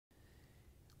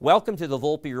Welcome to the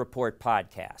Volpe Report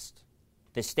podcast,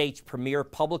 the state's premier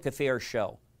public affairs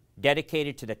show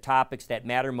dedicated to the topics that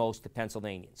matter most to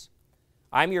Pennsylvanians.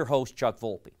 I'm your host, Chuck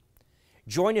Volpe.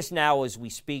 Join us now as we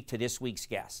speak to this week's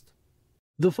guest.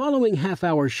 The following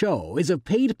half-hour show is a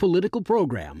paid political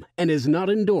program and is not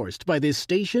endorsed by this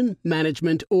station,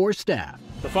 management, or staff.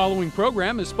 The following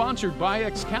program is sponsored by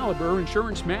Excalibur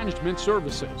Insurance Management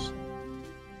Services.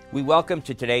 We welcome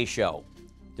to today's show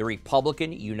the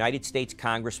Republican United States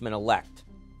Congressman-elect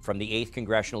from the 8th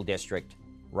Congressional District,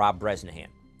 Rob Bresnahan,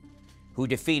 who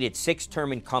defeated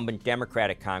six-term incumbent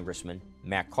Democratic Congressman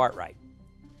Matt Cartwright.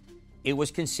 It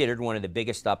was considered one of the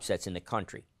biggest upsets in the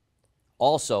country.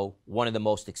 Also, one of the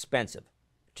most expensive,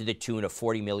 to the tune of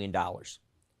 $40 million.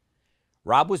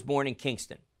 Rob was born in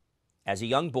Kingston. As a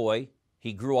young boy,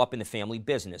 he grew up in the family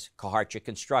business, Kaharcha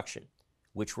Construction,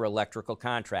 which were electrical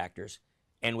contractors,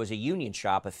 and was a union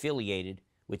shop affiliated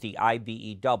with the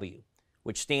IBEW,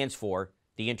 which stands for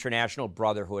the International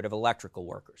Brotherhood of Electrical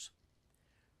Workers.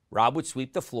 Rob would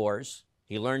sweep the floors.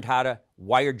 He learned how to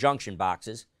wire junction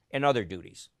boxes and other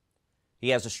duties. He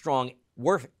has a strong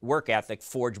work ethic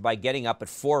forged by getting up at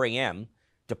 4 a.m.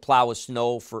 to plow the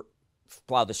snow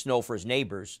for his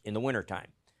neighbors in the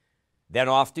wintertime. Then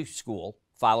off to school,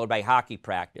 followed by hockey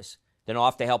practice, then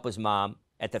off to help his mom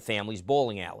at the family's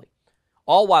bowling alley,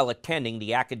 all while attending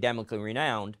the academically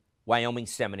renowned Wyoming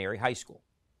Seminary High School.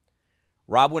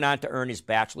 Rob went on to earn his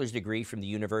bachelor's degree from the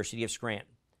University of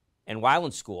Scranton, and while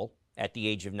in school, at the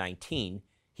age of 19,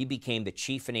 he became the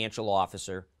chief financial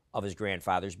officer of his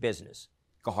grandfather's business,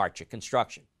 Kaharcha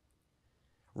Construction.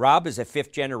 Rob is a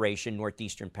fifth-generation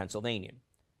Northeastern Pennsylvanian,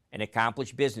 an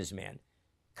accomplished businessman,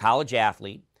 college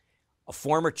athlete, a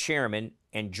former chairman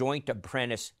and joint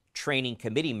apprentice training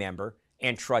committee member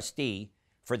and trustee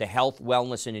for the Health,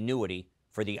 Wellness, and Annuity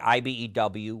for the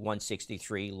IBEW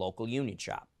 163 local union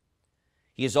shop.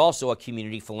 He is also a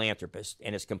community philanthropist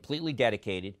and is completely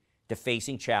dedicated to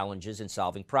facing challenges and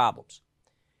solving problems.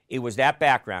 It was that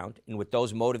background and with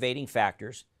those motivating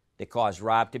factors that caused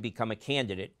Rob to become a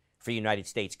candidate for United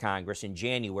States Congress in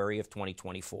January of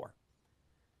 2024.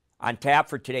 On tap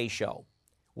for today's show,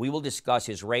 we will discuss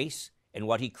his race and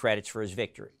what he credits for his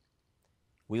victory.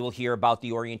 We will hear about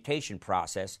the orientation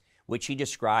process, which he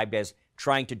described as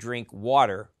trying to drink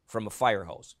water from a fire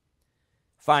hose.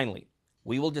 Finally,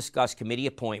 we will discuss committee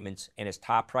appointments and his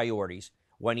top priorities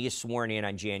when he is sworn in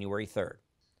on January 3rd.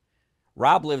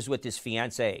 Rob lives with his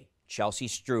fiancée, Chelsea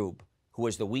Strube, who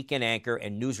is the weekend anchor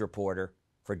and news reporter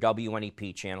for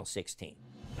WNEP Channel 16.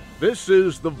 This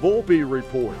is the Volpe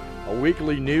Report, a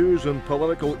weekly news and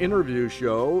political interview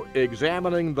show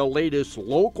examining the latest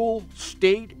local,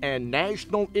 state, and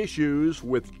national issues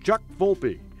with Chuck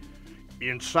Volpe.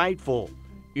 Insightful,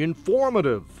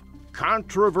 informative,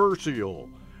 controversial.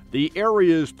 The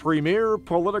area's premier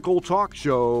political talk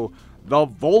show, the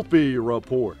Volpe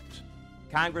Report.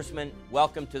 Congressman,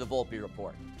 welcome to the Volpe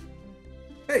Report.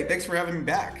 Hey, thanks for having me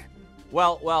back.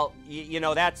 Well, you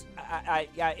know, that's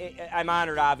I'm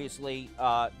honored, obviously,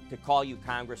 to call you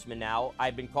Congressman now.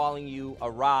 I've been calling you a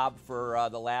Rob for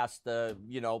the last,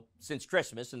 since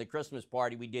Christmas, and the Christmas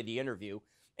party we did the interview,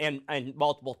 and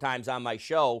multiple times on my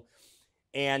show.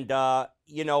 And,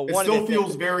 it still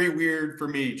feels very weird for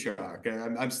me, Chuck.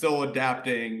 I'm still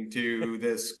adapting to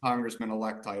this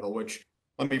congressman-elect title, which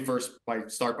let me first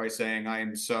start by saying I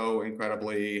am so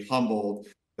incredibly humbled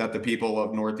that the people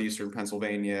of Northeastern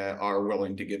Pennsylvania are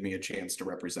willing to give me a chance to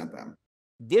represent them.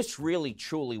 This really,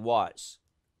 truly was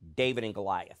David and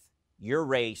Goliath, your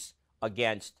race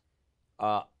against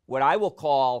what I will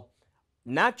call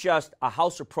not just a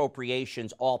House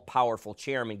Appropriations all-powerful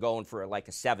chairman going for like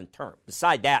a seventh term.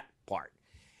 Beside that part,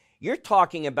 you're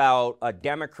talking about a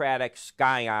Democratic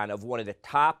scion of one of the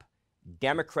top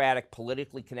Democratic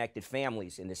politically connected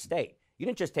families in the state. You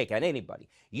didn't just take on anybody.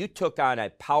 You took on a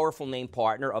powerful name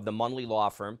partner of the Munley Law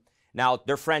Firm. Now,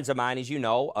 they're friends of mine, as you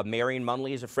know. Marion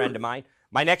Munley is a friend of mine.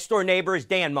 My next-door neighbor is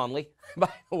Dan Munley, by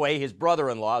the way, his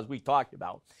brother-in-law, as we talked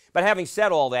about. But having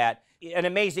said all that, an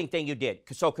amazing thing you did.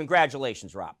 So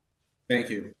congratulations, Rob. Thank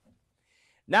you.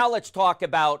 Now let's talk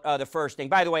about the first thing.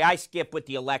 By the way, I skip with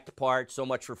the elect part, so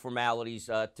much for formalities.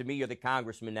 To me, you're the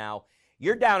congressman now.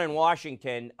 You're down in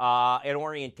Washington at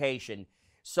orientation.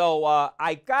 So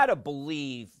I got to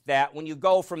believe that when you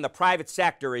go from the private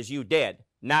sector, as you did,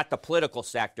 not the political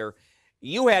sector,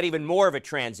 you had even more of a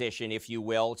transition, if you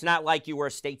will. It's not like you were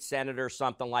a state senator or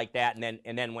something like that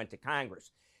and then went to Congress.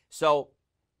 So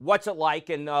what's it like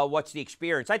and what's the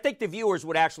experience? I think the viewers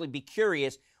would actually be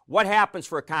curious what happens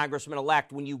for a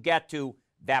congressman-elect when you get to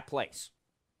that place.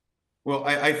 Well,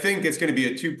 I think it's going to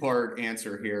be a two-part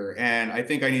answer here, and I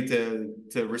think I need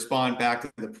to respond back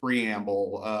to the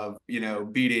preamble of,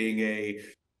 beating a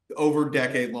over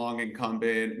decade-long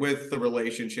incumbent with the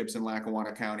relationships in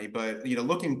Lackawanna County. But,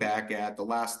 looking back at the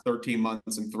last 13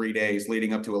 months and 3 days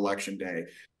leading up to Election Day,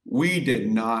 we did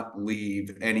not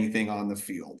leave anything on the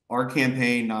field. Our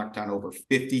campaign knocked on over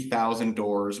 50,000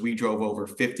 doors. We drove over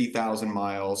 50,000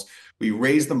 miles. We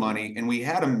raised the money and we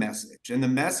had a message. And the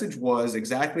message was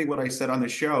exactly what I said on the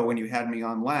show when you had me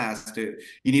on last. You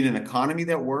need an economy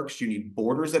that works, you need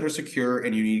borders that are secure,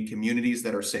 and you need communities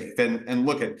that are safe. And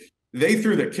look at, they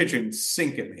threw the kitchen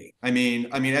sink at me. I mean,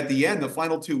 at the end, the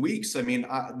final 2 weeks,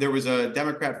 there was a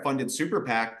Democrat-funded super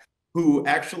PAC who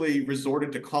actually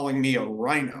resorted to calling me a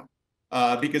rhino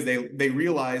because they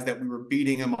realized that we were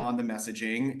beating them on the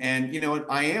messaging. And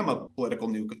I am a political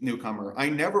newcomer. I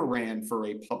never ran for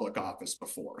a public office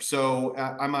before, so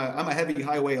I'm a heavy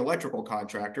highway electrical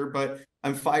contractor, but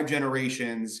I'm 5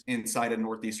 generations inside of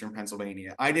northeastern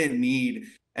Pennsylvania. I didn't need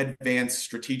advanced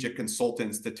strategic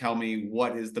consultants to tell me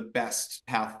what is the best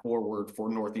path forward for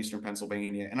northeastern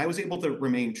Pennsylvania, and I was able to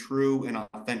remain true and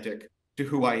authentic to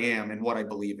who I am and what I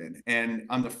believe in. And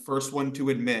I'm the first one to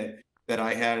admit that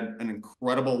I had an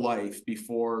incredible life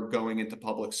before going into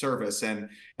public service. And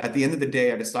at the end of the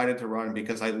day, I decided to run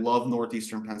because I love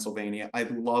northeastern Pennsylvania. I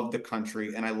love the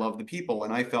country and I love the people.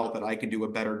 And I felt that I could do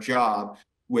a better job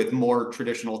with more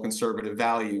traditional conservative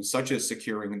values, such as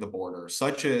securing the border,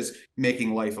 such as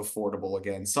making life affordable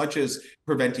again, such as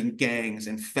preventing gangs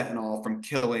and fentanyl from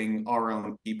killing our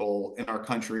own people in our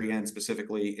country and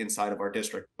specifically inside of our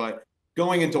district. But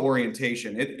going into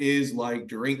orientation, it is like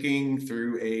drinking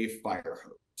through a fire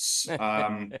hose.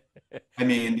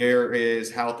 There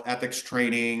is health ethics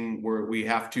training where we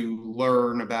have to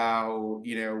learn about,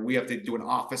 we have to do an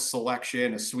office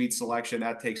selection, a suite selection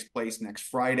that takes place next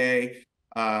Friday.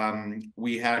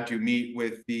 We had to meet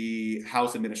with the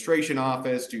House Administration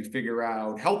Office to figure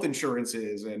out health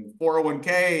insurances and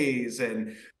 401ks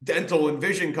and dental and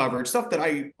vision coverage, stuff that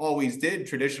I always did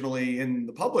traditionally in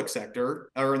the public sector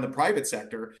or in the private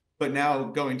sector. But now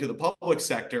going to the public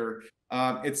sector,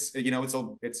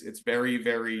 it's very,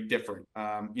 very different.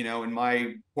 In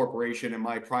my corporation, in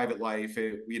my private life,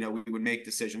 we would make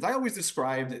decisions. I always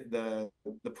described the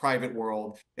private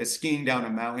world as skiing down a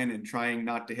mountain and trying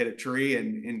not to hit a tree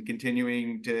and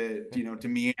continuing to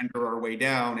meander our way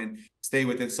down and stay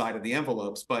within inside of the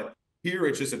envelopes. But here,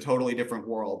 it's just a totally different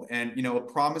world. And, a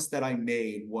promise that I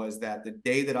made was that the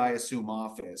day that I assume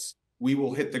office, we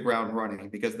will hit the ground running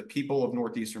because the people of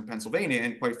northeastern Pennsylvania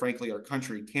and quite frankly, our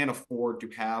country can't afford to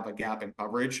have a gap in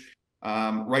coverage.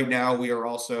 Right now, we are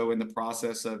also in the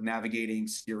process of navigating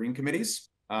steering committees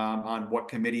on what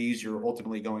committees you're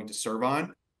ultimately going to serve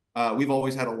on. We've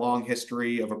always had a long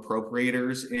history of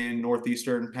appropriators in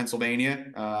northeastern Pennsylvania.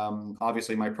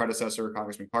 Obviously, my predecessor,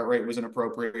 Congressman Cartwright, was an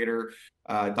appropriator.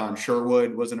 Don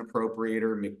Sherwood was an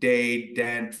appropriator. McDade,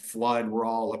 Dent, Flood were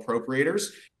all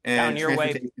appropriators. And down your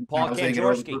way, Paul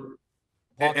Kanjorski.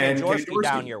 Paul Kanjorski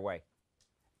down your way.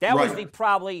 That was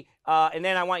and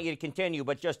then I want you to continue,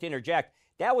 but just interject.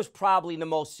 That was probably the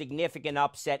most significant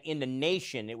upset in the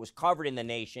nation. It was covered in the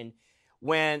nation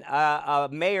when a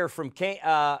mayor from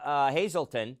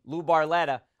Hazleton, Lou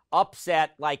Barletta,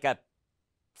 upset like a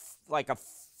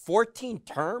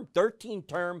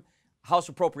 13-term House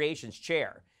Appropriations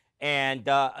chair. And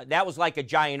that was like a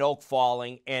giant oak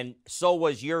falling, and so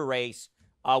was your race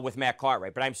with Matt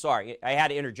Cartwright. But I'm sorry, I had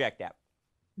to interject that.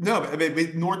 No,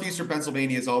 northeastern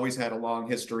Pennsylvania has always had a long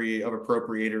history of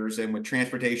appropriators, and with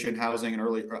transportation, housing, and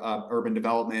early urban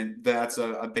development, that's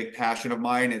a big passion of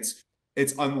mine.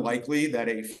 It's unlikely that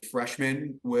a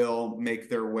freshman will make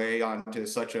their way onto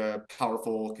such a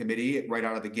powerful committee right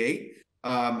out of the gate.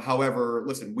 However,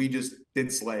 listen, we just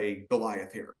did slay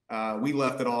Goliath here. We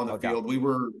left it all in the field. We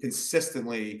were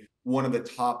consistently one of the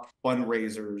top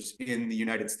fundraisers in the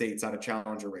United States out of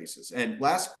challenger races. And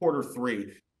last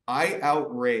Q3, I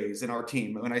outraised, and our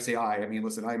team, when I say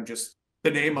listen, I'm just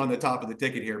the name on the top of the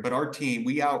ticket here, but our team,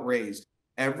 we outraised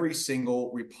every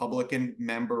single Republican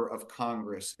member of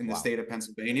Congress in the state of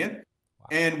Pennsylvania. Wow.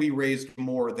 And we raised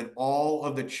more than all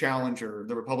of the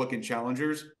Republican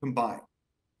challengers combined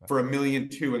for $1.2 million in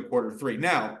Q3.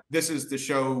 Now, this is to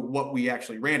show what we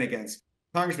actually ran against.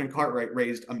 Congressman Cartwright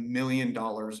raised $1 million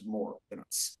more than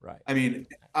us. Right.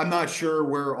 I'm not sure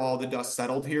where all the dust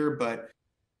settled here, but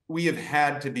we have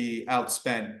had to be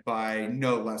outspent by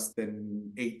no less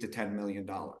than $8 to $10 million.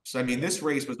 This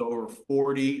race was over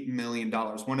 $40 million,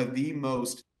 one of the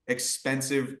most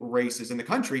expensive races in the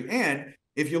country. And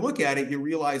if you look at it, you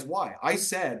realize why. I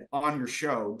said on your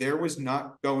show, there was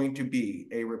not going to be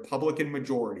a Republican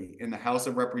majority in the House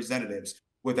of Representatives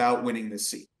without winning this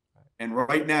seat. And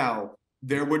right now,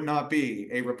 there would not be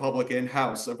a Republican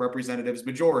House of Representatives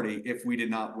majority if we did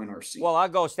not win our seat. Well, I'll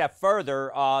go a step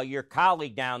further. Your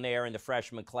colleague down there in the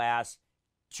freshman class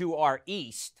to our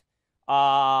east,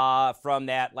 from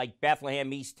that like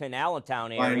Bethlehem, Easton,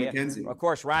 Allentown area. Ryan McKenzie. Of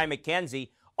course, Ryan McKenzie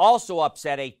also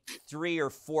upset a 3 or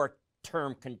 4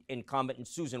 term incumbent in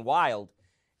Susan Wild.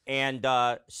 And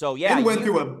so, yeah. And went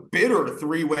through a bitter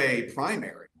 3-way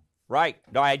primary. Right.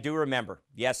 No, I do remember.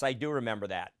 Yes, I do remember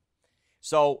that.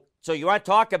 So you want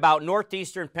to talk about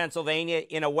northeastern Pennsylvania,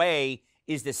 in a way,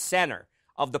 is the center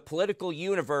of the political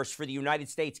universe for the United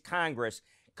States Congress,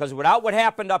 because without what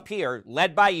happened up here,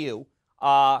 led by you,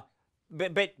 but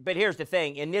here's the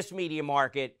thing. In this media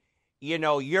market, you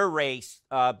know, your race,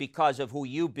 because of who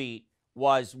you beat,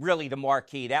 was really the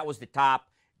marquee. That was the top.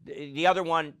 The other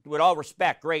one, with all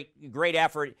respect, great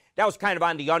effort. That was kind of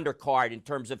on the undercard in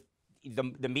terms of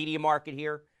the media market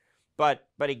here. But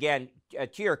again,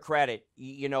 to your credit,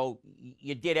 you know,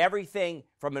 you did everything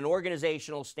from an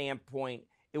organizational standpoint.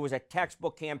 It was a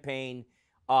textbook campaign.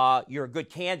 You're a good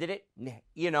candidate.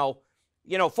 You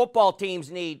know, football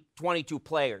teams need 22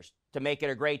 players to make it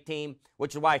a great team,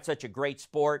 which is why it's such a great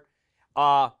sport.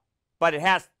 But it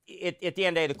has, at the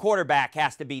end of the day, the quarterback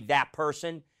has to be that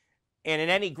person. And in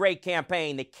any great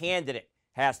campaign, the candidate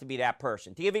has to be that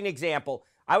person. To give you an example,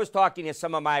 I was talking to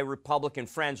some of my Republican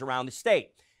friends around the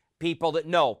state. People that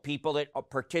know, people that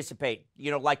participate, you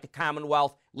know, like the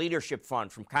Commonwealth Leadership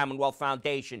Fund from Commonwealth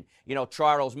Foundation, you know,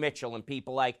 Charles Mitchell and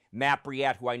people like Matt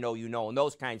Briette, who I know you know, and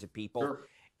those kinds of people. Sure.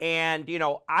 And, you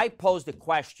know, I posed a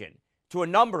question to a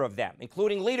number of them,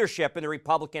 including leadership in the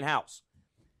Republican House,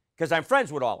 because I'm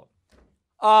friends with all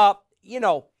of them. You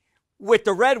know, with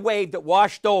the red wave that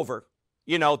washed over,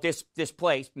 you know, this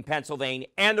place in Pennsylvania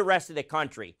and the rest of the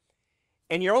country,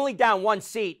 and you're only down one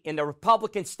seat in the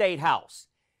Republican State House,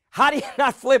 how do you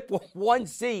not flip one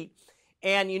seat?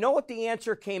 And you know what the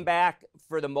answer came back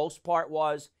for the most part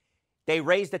was? They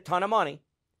raised a ton of money.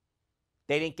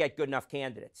 They didn't get good enough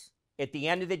candidates. At the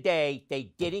end of the day,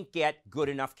 they didn't get good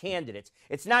enough candidates.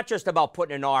 It's not just about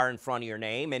putting an R in front of your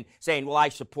name and saying, well, I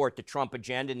support the Trump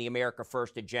agenda and the America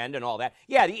First agenda and all that.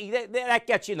 Yeah, that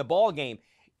gets you in the ball game.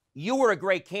 You were a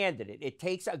great candidate. It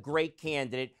takes a great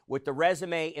candidate with the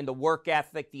resume and the work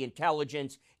ethic, the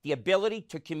intelligence, the ability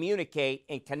to communicate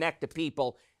and connect to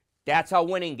people. That's how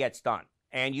winning gets done.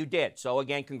 And you did. So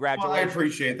again, congratulations. Well, I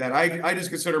appreciate that. I just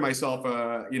consider myself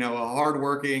a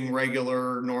hardworking,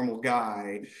 regular, normal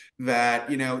guy that,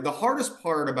 you know, the hardest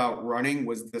part about running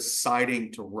was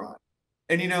deciding to run.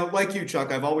 And, you know, like you,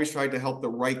 Chuck, I've always tried to help the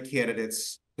right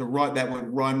candidates that would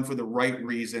run for the right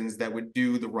reasons, that would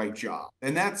do the right job.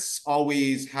 And that's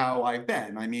always how I've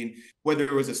been. I mean, whether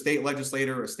it was a state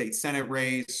legislator, a state Senate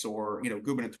race, or, you know,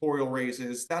 gubernatorial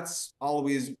races, that's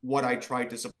always what I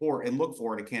tried to support and look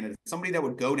for in a candidate. Somebody that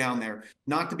would go down there,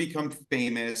 not to become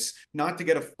famous, not to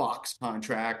get a Fox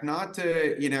contract, not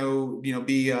to,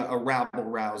 be a rabble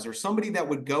rouser, somebody that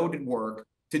would go to work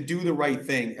to do the right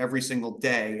thing every single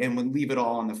day and would leave it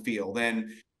all on the field. And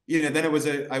then I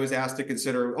was asked to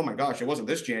consider, oh my gosh, it wasn't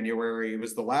this January, it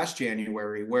was the last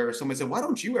January, where someone said, why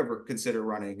don't you ever consider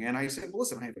running? And I said, well,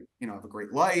 listen, I have a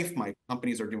great life. My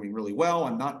companies are doing really well.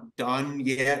 I'm not done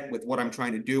yet with what I'm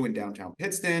trying to do in downtown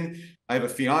Pittston. I have a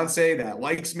fiance that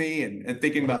likes me and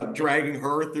thinking about dragging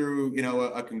her through,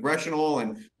 a congressional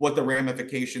and what the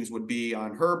ramifications would be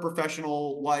on her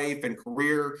professional life and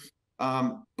career.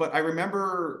 But I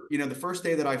remember, the first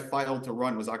day that I filed to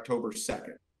run was October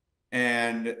 2nd.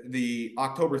 And the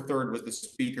October 3rd was the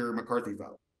Speaker McCarthy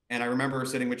vote. And I remember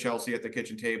sitting with Chelsea at the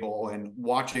kitchen table and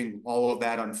watching all of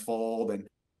that unfold and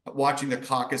watching the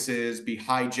caucuses be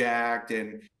hijacked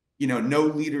and, no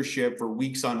leadership for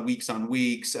weeks on weeks on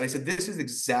weeks. And I said, this is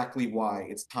exactly why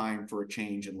it's time for a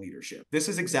change in leadership. This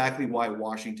is exactly why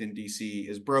Washington, D.C.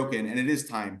 is broken, and it is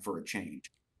time for a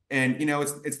change. And,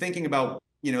 it's thinking about,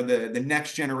 the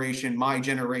next generation, my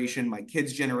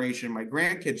kids' generation, my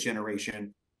grandkids'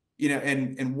 generation.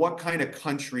 And what kind of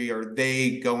country are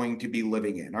they going to be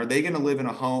living in? Are they going to live in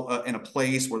a home, in a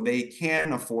place where they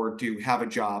can afford to have a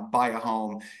job, buy a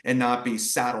home, and not be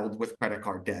saddled with credit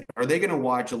card debt? Are they going to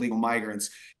watch illegal migrants,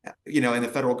 and the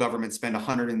federal government spend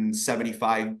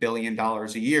 $175 billion a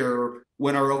year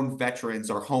when our own veterans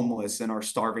are homeless and are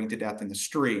starving to death in the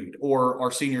street, or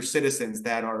our senior citizens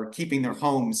that are keeping their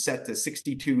homes set to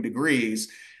 62 degrees,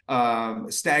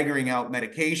 staggering out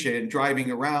medication, driving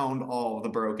around all the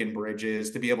broken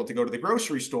bridges to be able to go to the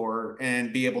grocery store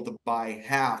and be able to buy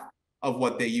half of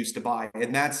what they used to buy.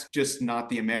 And that's just not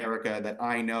the America that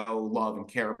I know, love, and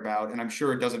care about. And I'm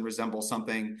sure it doesn't resemble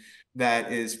something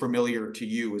that is familiar to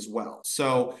you as well.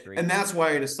 So, and that's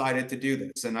why I decided to do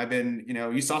this. And I've been,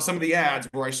 you saw some of the ads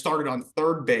where I started on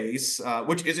third base,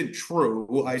 which isn't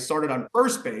true. I started on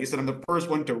first base, and I'm the first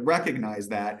one to recognize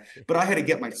that. But I had to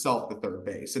get myself to third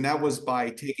base. And that was by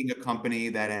taking a company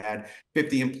that had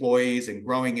 50 employees and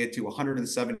growing it to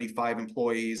 175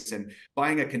 employees, and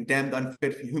buying a condemned,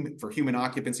 unfit for human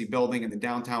occupancy building in the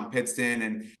downtown Pittston,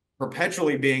 and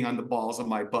perpetually being on the balls of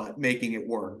my butt, making it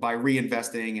work by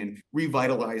reinvesting and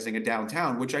revitalizing a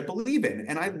downtown, which I believe in.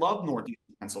 And I love Northeast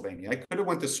Pennsylvania. I could have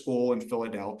went to school in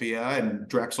Philadelphia and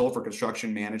Drexel for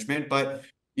construction management, but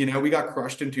we got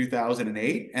crushed in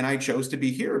 2008, and I chose to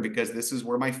be here because this is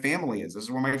where my family is. This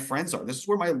is where my friends are. This is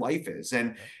where my life is.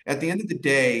 And at the end of the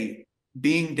day,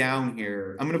 being down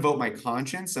here, I'm going to vote my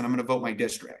conscience, and I'm going to vote my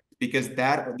district, because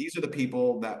these are the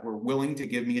people that were willing to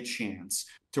give me a chance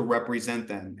to represent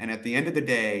them. And at the end of the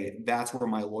day, that's where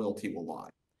my loyalty will lie.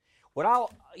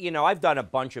 I've done a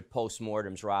bunch of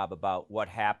postmortems, Rob, about what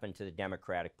happened to the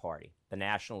Democratic Party, the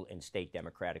national and state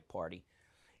Democratic Party.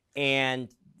 And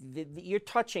you're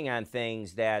touching on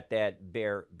things that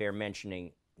bear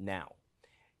mentioning now.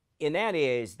 And that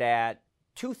is that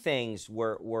two things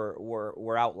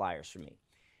were outliers for me.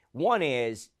 One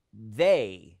is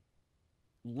they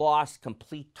lost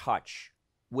complete touch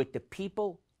with the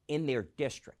people in their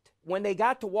district. When they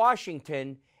got to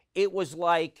Washington, it was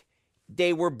like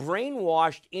they were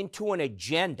brainwashed into an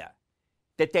agenda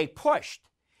that they pushed.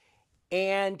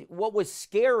 And what was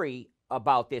scary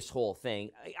about this whole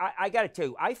thing, I got to tell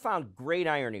you, I found great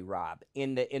irony, Rob,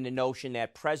 in the notion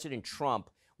that President Trump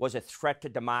was a threat to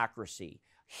democracy,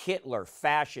 Hitler,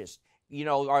 fascist,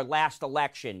 our last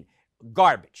election,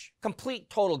 garbage, complete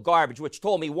total garbage, which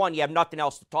told me, one, you have nothing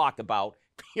else to talk about,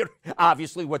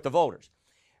 obviously, with the voters.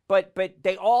 But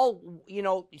they all,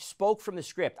 spoke from the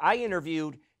script. I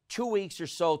interviewed 2 weeks or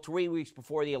so, 3 weeks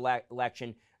before the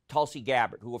election, Tulsi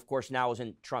Gabbard, who, of course, now is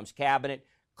in Trump's cabinet,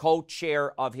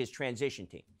 co-chair of his transition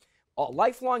team. A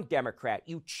lifelong Democrat,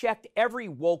 you checked every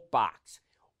woke box.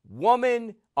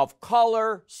 Woman of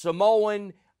color,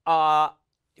 Samoan,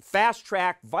 fast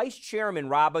track, vice chairman,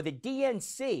 Rob, of the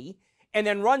DNC, and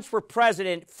then runs for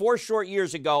president 4 short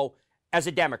years ago as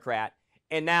a Democrat.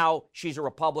 And now she's a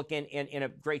Republican and a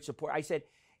great support.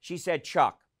 She said,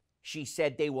 Chuck,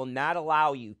 they will not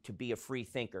allow you to be a free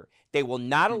thinker. They will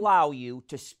not allow you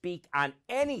to speak on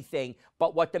anything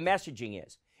but what the messaging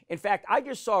is. In fact, I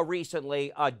just saw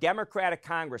recently a Democratic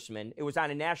congressman, it was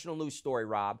on a national news story,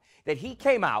 Rob, that he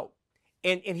came out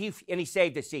and he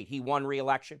saved his seat. He won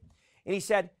re-election. And he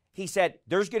said,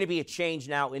 there's going to be a change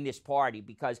now in this party,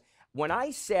 because when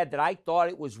I said that I thought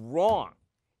it was wrong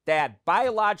that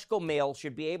biological males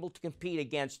should be able to compete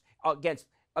against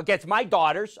my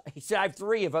daughters, he said I have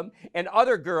 3 of them, and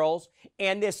other girls,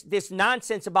 and this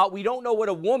nonsense about we don't know what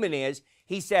a woman is,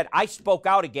 he said I spoke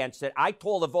out against it. I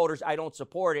told the voters I don't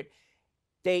support it.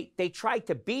 They tried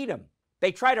to beat him.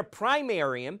 They tried to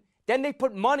primary him. Then they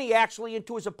put money actually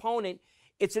into his opponent.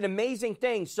 It's an amazing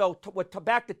thing. So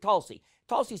back to Tulsi.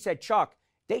 Tulsi said, Chuck,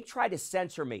 they tried to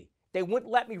censor me. They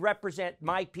wouldn't let me represent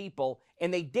my people,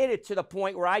 and they did it to the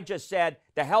point where I just said,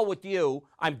 the hell with you,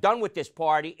 I'm done with this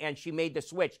party, and she made the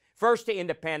switch. First to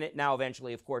independent, now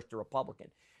eventually, of course, to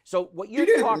Republican. So what you're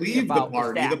talking about the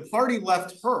party. Is that, the party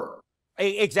left her.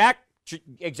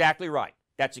 Exactly right.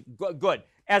 That's good,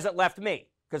 as it left me,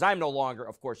 because I'm no longer,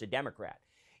 of course, a Democrat.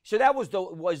 So that was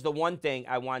the one thing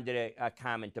I wanted to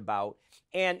comment about.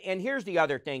 And here's the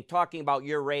other thing, talking about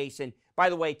your race. And by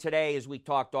the way, today, as we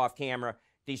talked off camera,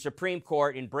 the Supreme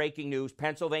Court, in breaking news,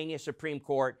 Pennsylvania Supreme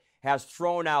Court has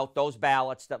thrown out those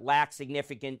ballots that lack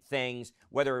significant things,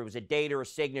 whether it was a date or a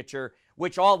signature,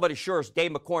 which all but assures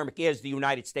Dave McCormick is the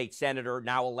United States Senator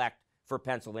now elect for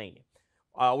Pennsylvania,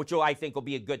 which I think will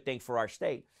be a good thing for our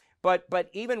state. But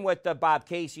even with Bob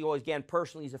Casey, who again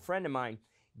personally is a friend of mine,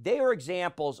 they are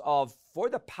examples of, for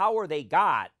the power they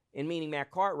got, in meaning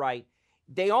Matt Cartwright,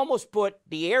 they almost put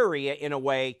the area in a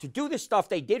way to do the stuff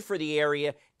they did for the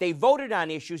area. They voted on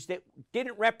issues that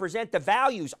didn't represent the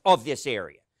values of this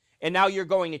area. And now you're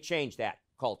going to change that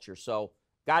culture. So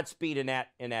Godspeed in that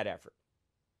effort.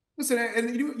 Listen,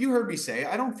 and you heard me say,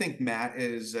 I don't think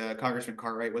Congressman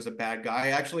Cartwright was a bad guy.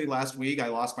 Actually, last week, I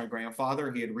lost my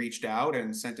grandfather. He had reached out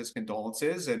and sent his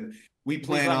condolences, and we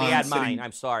plan on... Let me add mine.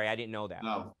 I'm sorry, I didn't know that.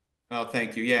 No. Oh,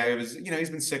 thank you. Yeah, it was, he's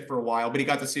been sick for a while, but he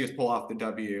got to see us pull off the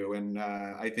W. And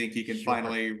I think he can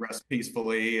finally rest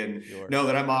peacefully and know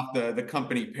that I'm off the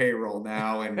company payroll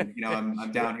now. And,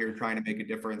 I'm down here trying to make a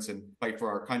difference and fight for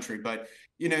our country. But,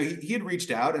 he had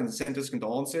reached out and sent us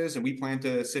condolences, and we plan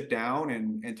to sit down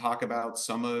and talk about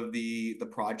some of the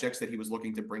projects that he was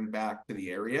looking to bring back to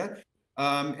the area.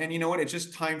 And you know what? It's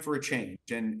just time for a change.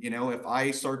 And, if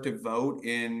I start to vote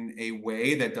in a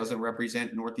way that doesn't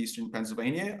represent Northeastern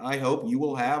Pennsylvania, I hope you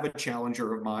will have a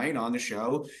challenger of mine on the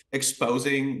show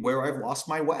exposing where I've lost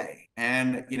my way.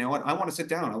 And you know what? I want to sit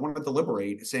down. I want to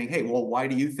deliberate, saying, hey, well, why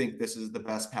do you think this is the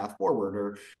best path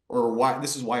forward? Or why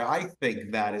this is why I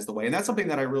think that is the way. And that's something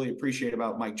that I really appreciate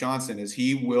about Mike Johnson, is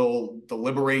he will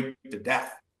deliberate to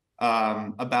death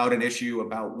about an issue,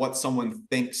 about what someone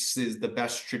thinks is the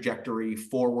best trajectory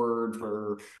forward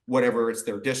for whatever it's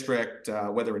their district,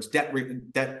 whether it's debt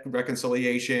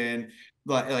reconciliation,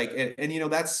 but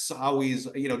that's always,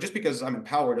 just because I'm in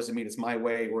power doesn't mean it's my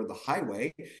way or the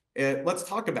highway. Let's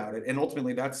talk about it. And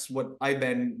ultimately, that's what I've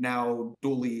been now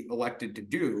duly elected to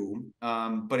do.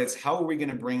 But it's how are we going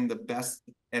to bring the best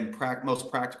and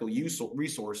most practical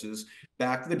resources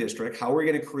back to the district? How are we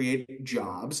going to create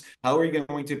jobs? How are we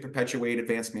going to perpetuate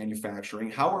advanced manufacturing?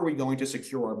 How are we going to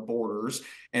secure our borders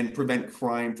and prevent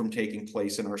crime from taking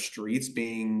place in our streets,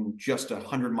 being just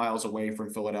 100 miles away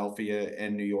from Philadelphia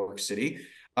and New York City?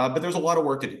 But there's a lot of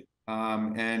work to do.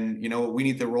 And we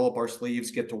need to roll up our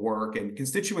sleeves, get to work, and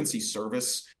constituency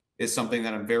service is something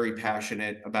that I'm very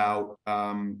passionate about.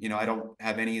 I don't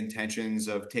have any intentions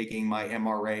of taking my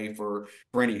MRA for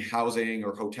any housing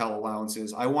or hotel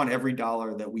allowances. I want every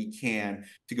dollar that we can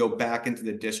to go back into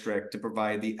the district to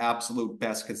provide the absolute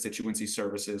best constituency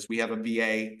services. We have a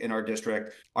VA in our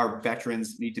district. Our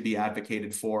veterans need to be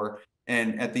advocated for.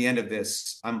 And at the end of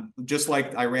this, I'm just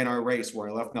like I ran our race where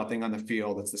I left nothing on the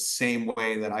field. It's the same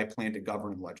way that I plan to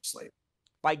govern and legislate.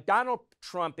 By Donald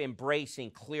Trump embracing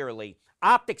clearly,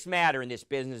 optics matter in this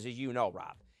business, as you know,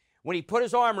 Rob. When he put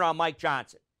his arm around Mike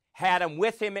Johnson, had him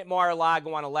with him at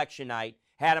Mar-a-Lago on election night,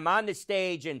 had him on the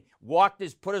stage and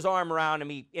put his arm around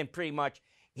him, and pretty much,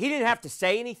 he didn't have to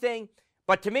say anything,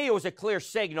 but to me it was a clear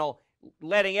signal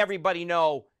letting everybody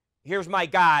know, here's my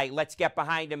guy, let's get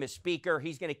behind him as speaker,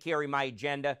 he's going to carry my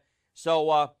agenda.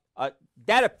 So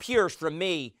that appears from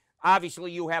me.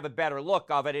 Obviously, you have a better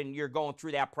look of it, and you're going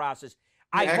through that process.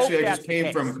 I just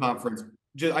came from a conference.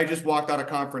 I just walked out of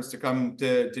conference to come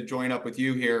to join up with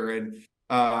you here. And,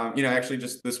 actually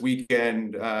just this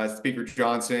weekend, Speaker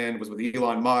Johnson was with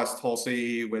Elon Musk,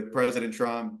 Tulsi, with President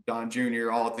Trump, Don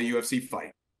Jr., all at the UFC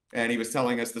fight. And he was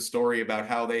telling us the story about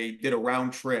how they did a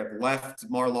round trip, left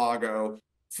Mar-a-Lago,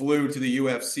 flew to the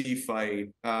UFC fight,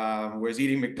 was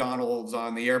eating McDonald's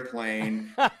on the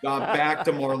airplane, got back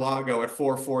to Mar-a-Lago at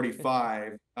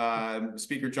 4:45.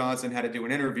 Speaker Johnson had to do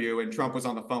an interview, and Trump was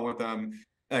on the phone with him.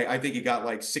 I think he got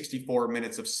like 64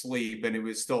 minutes of sleep, and it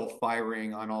was still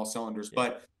firing on all cylinders. Yeah.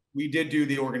 But we did do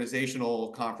the organizational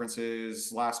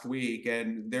conferences last week,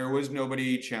 and there was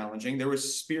nobody challenging. There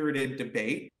was spirited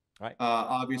debate. Right.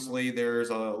 Obviously,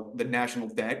 the national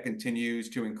debt continues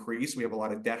to increase. We have a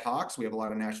lot of debt hawks. We have a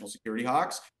lot of national security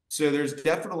hawks. So there's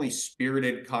definitely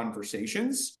spirited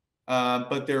conversations,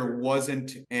 but there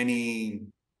wasn't any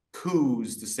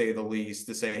coups, to say the least,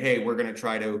 to say, hey, we're going to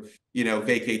try to,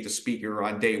 vacate the speaker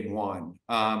on day one.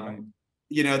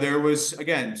 There was,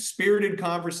 again, spirited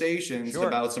conversations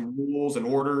about some rules and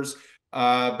orders.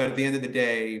 But at the end of the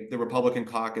day, the Republican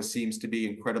caucus seems to be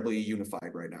incredibly unified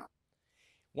right now.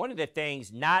 One of the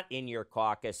things not in your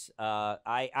caucus,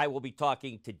 I will be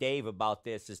talking to Dave about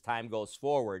this as time goes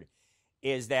forward,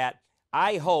 is that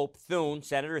I hope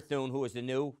Senator Thune, who is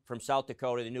from South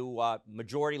Dakota, the new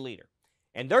majority leader,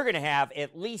 and they're going to have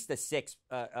at least a 6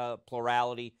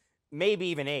 plurality, maybe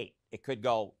even 8. It could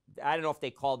go. I don't know if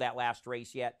they called that last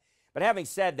race yet. But having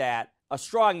said that, a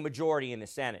strong majority in the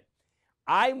Senate.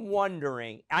 I'm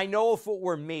wondering, I know if it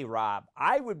were me, Rob,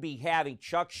 I would be having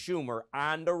Chuck Schumer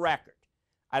on the record.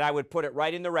 And I would put it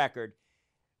right in the record.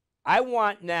 I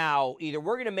want now, either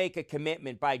we're going to make a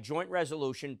commitment by joint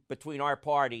resolution between our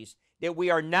parties that we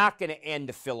are not going to end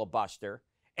the filibuster,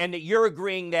 and that you're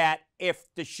agreeing that if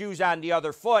the shoe's on the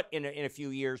other foot in a few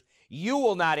years, you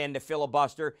will not end the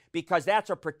filibuster, because that's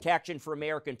a protection for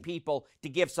American people to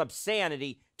give some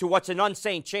sanity to what's an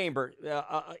insane chamber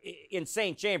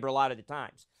a lot of the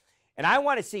times. And I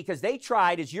want to see, because they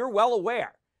tried, as you're well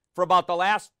aware, for about the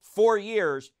last 4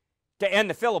 years, to end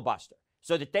the filibuster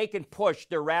so that they can push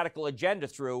their radical agenda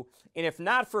through. And if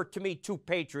not for, to me, 2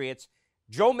 patriots,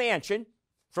 Joe Manchin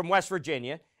from West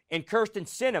Virginia and Kyrsten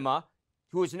Sinema,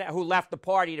 who left the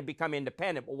party to become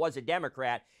independent but was a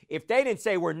Democrat, if they didn't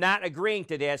say we're not agreeing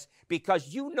to this,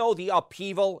 because you know the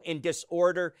upheaval and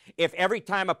disorder, if every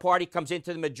time a party comes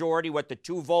into the majority with the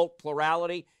 2-vote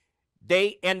plurality,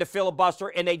 they end the filibuster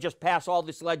and they just pass all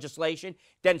this legislation,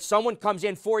 then someone comes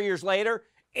in 4 years later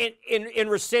and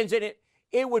rescinds it,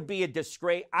 it would be a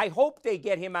disgrace. I hope they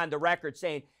get him on the record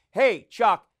saying, hey,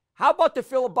 Chuck, how about the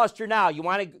filibuster now? You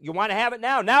want to have it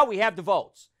now? Now we have the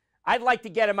votes. I'd like to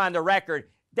get him on the record.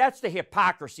 That's the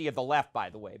hypocrisy of the left,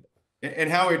 by the way. And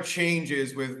how it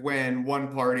changes with when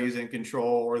one party is in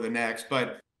control or the next.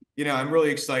 But, I'm really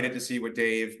excited to see what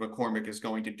Dave McCormick is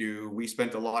going to do. We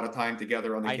spent a lot of time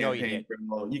together on the campaign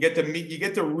trail. You get to meet, you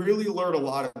get to really learn a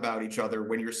lot about each other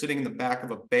when you're sitting in the back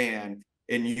of a van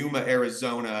in Yuma,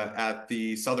 Arizona at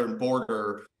the southern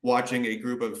border, watching a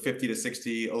group of 50 to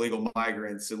 60 illegal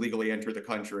migrants illegally enter the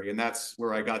country. And that's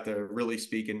where I got to really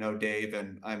speak and know Dave.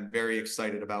 And I'm very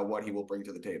excited about what he will bring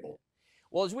to the table.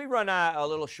 Well, as we run a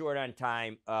little short on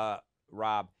time,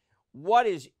 Rob, what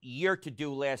is your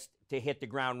to-do list to hit the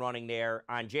ground running there?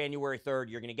 On January 3rd,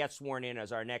 you're going to get sworn in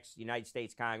as our next United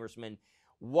States Congressman.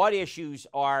 What issues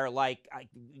are like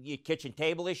kitchen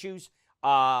table issues,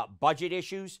 budget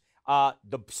issues,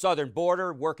 the southern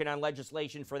border, working on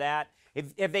legislation for that?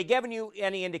 Have they given you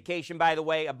any indication, by the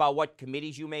way, about what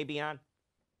committees you may be on?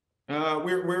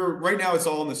 We're right now, it's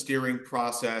all in the steering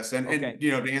process. And Okay.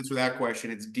 to answer that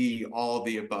question, it's D, all of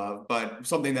the above. But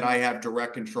something that I have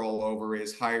direct control over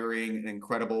is hiring an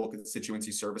incredible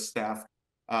constituency service staff.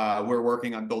 We're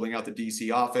working on building out the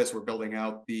DC office. We're building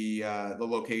out the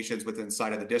locations within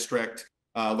inside of the district.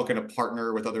 Looking to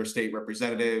partner with other state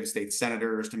representatives, state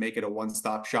senators to make it a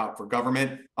one-stop shop for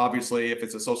government. Obviously, if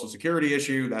it's a Social Security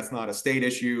issue, that's not a state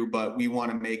issue, but we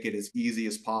want to make it as easy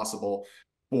as possible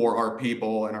for our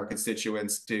people and our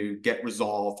constituents to get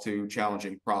resolved to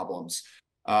challenging problems.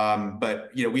 But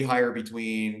we hire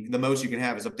between, the most you can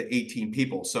have is up to 18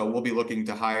 people. So we'll be looking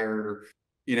to hire,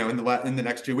 in the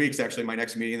next 2 weeks. Actually, my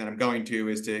next meeting that I'm going to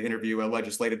is to interview a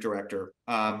legislative director.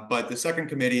 But the second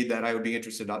committee that I would be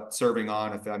interested in serving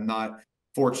on, if I'm not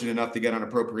fortunate enough to get on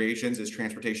appropriations, is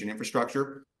transportation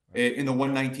infrastructure. In the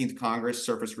 119th Congress,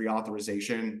 surface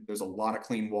reauthorization, there's a lot of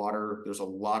clean water, there's a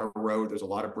lot of road, there's a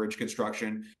lot of bridge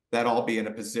construction. That all be in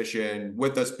a position,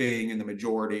 with us being in the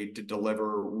majority, to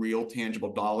deliver real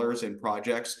tangible dollars and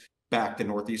projects back to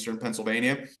northeastern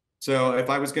Pennsylvania. So if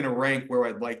I was going to rank where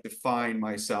I'd like to find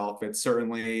myself, it's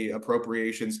certainly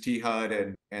appropriations,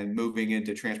 THUD, and moving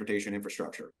into transportation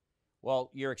infrastructure.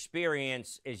 Well, your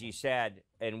experience, as you said,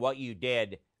 and what you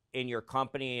did in your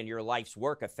company and your life's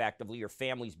work, effectively, your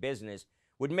family's business,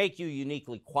 would make you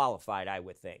uniquely qualified, I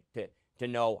would think, to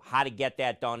know how to get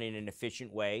that done in an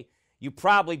efficient way. You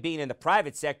probably, being in the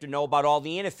private sector, know about all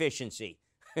the inefficiency,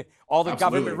 all the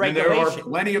Absolutely. government regulation. And there are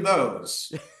plenty of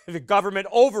those. The government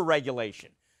over-regulation.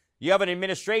 You have an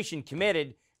administration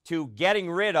committed to getting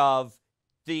rid of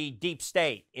the deep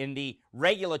state in the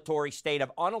regulatory state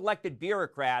of unelected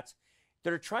bureaucrats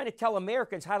that are trying to tell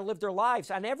Americans how to live their lives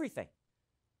on everything.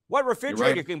 What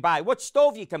refrigerator you can buy, what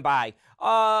stove you can buy,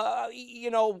 what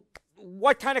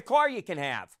kind of car you can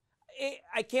have.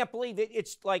 I can't believe it.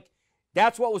 It's like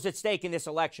that's what was at stake in this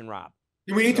election, Rob.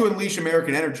 We need to unleash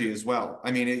American energy as well.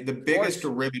 I mean, the biggest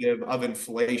derivative of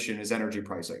inflation is energy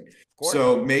pricing.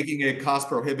 So making it cost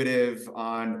prohibitive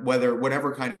on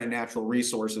whatever kind of natural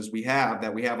resources we have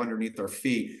that we have underneath our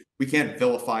feet, we can't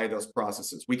vilify those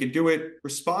processes. We can do it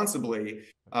responsibly,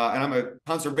 and I'm a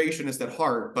conservationist at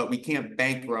heart, but we can't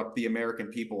bankrupt the American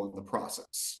people in the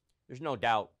process. There's no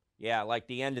doubt. Yeah, like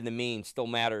the end and the means still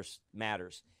matters.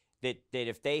 That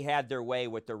if they had their way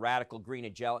with the radical green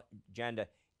agenda,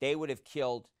 they would have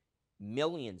killed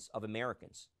millions of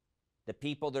Americans. The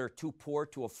people that are too poor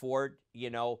to afford,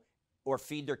 or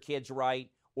feed their kids right,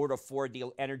 or to afford the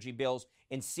energy bills,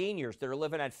 and seniors that are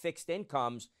living on fixed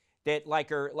incomes that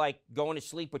are going to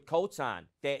sleep with coats on.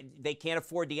 They can't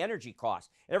afford the energy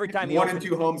costs. Every time one in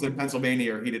two homes in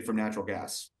Pennsylvania are heated from natural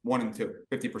gas. 1 in 2,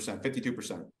 50%,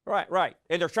 52%. Right.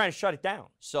 And they're trying to shut it down.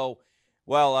 So,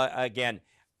 again,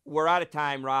 we're out of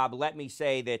time, Rob. Let me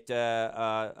say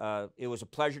that it was a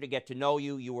pleasure to get to know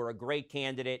you. You were a great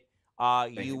candidate.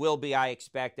 You will be, I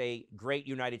expect, a great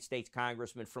United States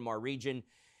Congressman from our region.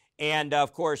 And,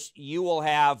 of course, you will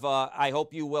have, I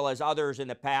hope you will, as others in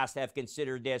the past have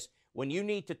considered this, when you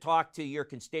need to talk to your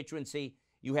constituency,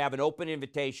 you have an open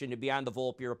invitation to be on the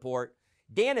Volpe Report.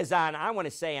 Dan is on, I want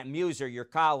to say, at Muser, your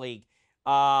colleague,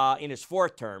 in his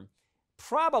 4th term,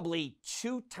 probably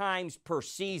 2 times per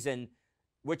season,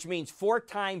 which means 4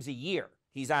 times a year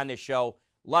he's on this show.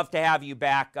 Love to have you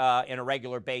back on a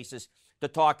regular basis to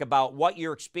talk about what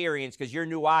your experience, because you're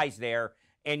new eyes there,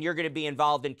 and you're going to be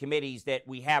involved in committees that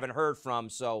we haven't heard from.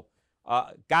 So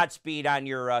Godspeed on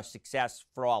your success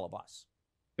for all of us.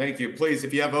 Thank you. Please,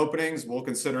 if you have openings, we'll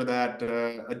consider that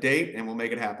a date and we'll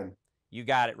make it happen. You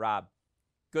got it, Rob.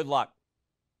 Good luck.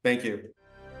 Thank you.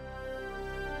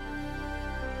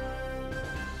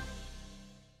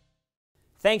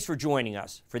 Thanks for joining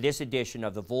us for this edition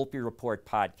of the Volpe Report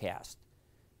podcast.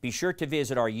 Be sure to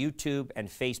visit our YouTube and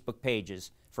Facebook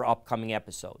pages for upcoming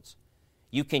episodes.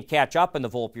 You can catch up on the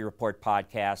Volpe Report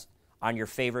podcast on your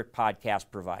favorite podcast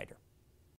provider.